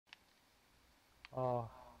Oh,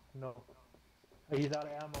 no. Oh, he's out of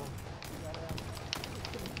ammo. He's out of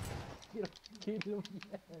ammo. Get him,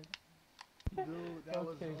 yes. Dude, that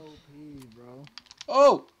was Okay. OP, bro.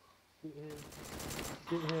 Oh! Get him.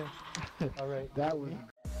 Get him. Alright. That was.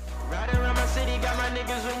 Riding around my city, got my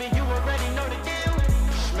niggas with me, you already know the deal.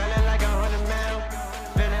 Smelling like 100 mil,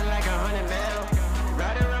 feeling like 100 mil.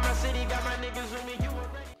 Riding around my city, got my niggas with me, you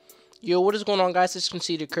already. Yo, what is going on, guys? It's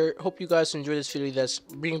ConceitedKurt. Hope you guys enjoyed this video that's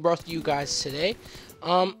being brought to you guys today.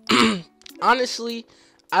 Honestly,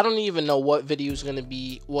 I don't even know what video is gonna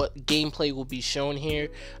be, what gameplay will be shown here.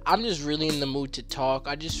 I'm just really in the mood to talk.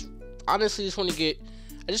 I just honestly just want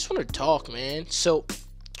to talk, man. So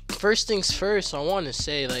first things first, I want to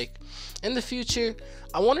say, like, in the future,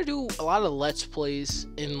 I want to do a lot of let's plays,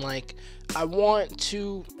 and like, I want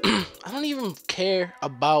to I don't even care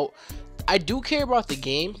about, I do care about the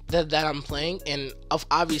game that I'm playing, and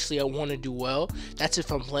obviously I want to do well. That's if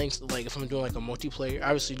I'm playing, like, if I'm doing like a multiplayer.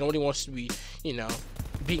 Obviously nobody wants to be, you know,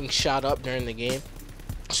 being shot up during the game.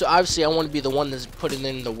 So obviously I want to be the one that's putting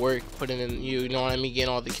in the work, putting in, you know what I mean,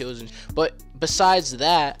 getting all the kills. But besides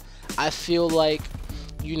that, I feel like,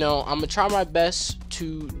 you know, I'm gonna try my best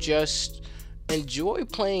to just enjoy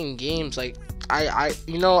playing games. Like,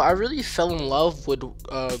 you know, I really fell in love with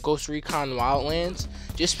Ghost Recon Wildlands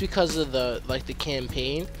just because of the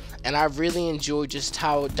campaign, and I really enjoy just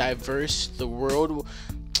how diverse the world.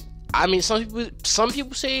 I mean, some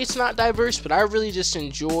people say it's not diverse, but I really just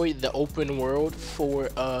enjoy the open world for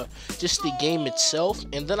just the game itself.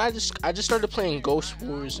 And then I just started playing Ghost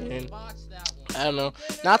Wars, and I don't know,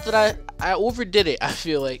 not that I overdid it, I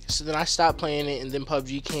feel like. So then I stopped playing it, and then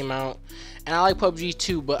Pubg came out, and I like Pubg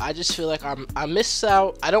too, but I just feel like I missed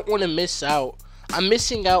out. I don't want to miss out. I'm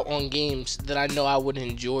missing out on games that I know I would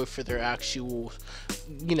enjoy for their actual,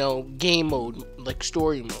 you know, game mode, like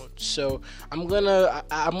story mode. So I'm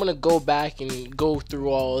gonna go back and go through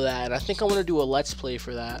all of that. And I think I want to do a let's play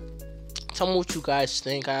for that. Tell me what you guys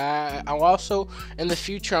think. I also, in the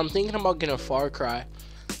future, I'm thinking about getting a Far Cry.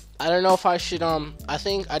 I don't know if I should, I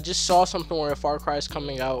think I just saw something where a Far Cry is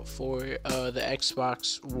coming out for the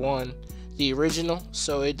Xbox One, the original,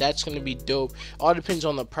 so that's gonna be dope. All depends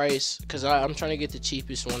on the price, because I'm trying to get the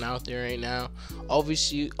cheapest one out there right now.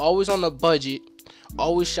 Obviously, always on the budget,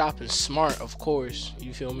 always shopping smart, of course,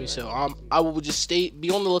 you feel me? So I will just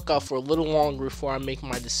be on the lookout for a little longer before I make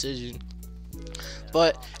my decision.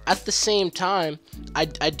 But at the same time, I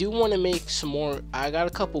do want to make some more. I got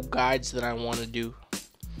a couple guides that I want to do.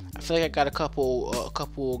 I feel like I got a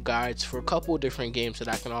couple guides for a couple different games that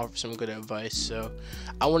I can offer some good advice. So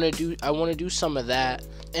I want to do some of that.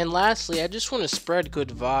 And lastly, I just want to spread good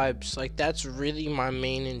vibes. Like, that's really my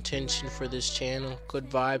main intention for this channel. Good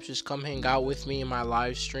vibes. Just come hang out with me in my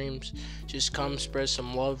live streams. Just come spread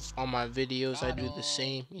some love on my videos. I do the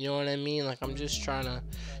same. You know what I mean? Like, I'm just trying to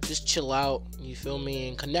just chill out, you feel me,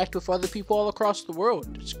 and connect with other people all across the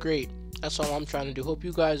world. It's great. That's all I'm trying to do. Hope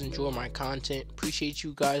you guys enjoy my content. Appreciate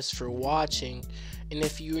you guys for watching. And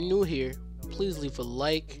if you're new here, please leave a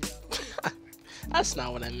like. That's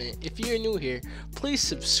not what I meant. If you're new here, please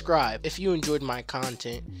subscribe if you enjoyed my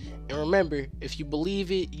content. And remember, if you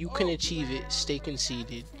believe it, you can achieve it. Stay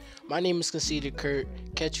conceited. My name is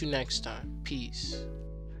ConceitedKurt. Catch you next time. Peace.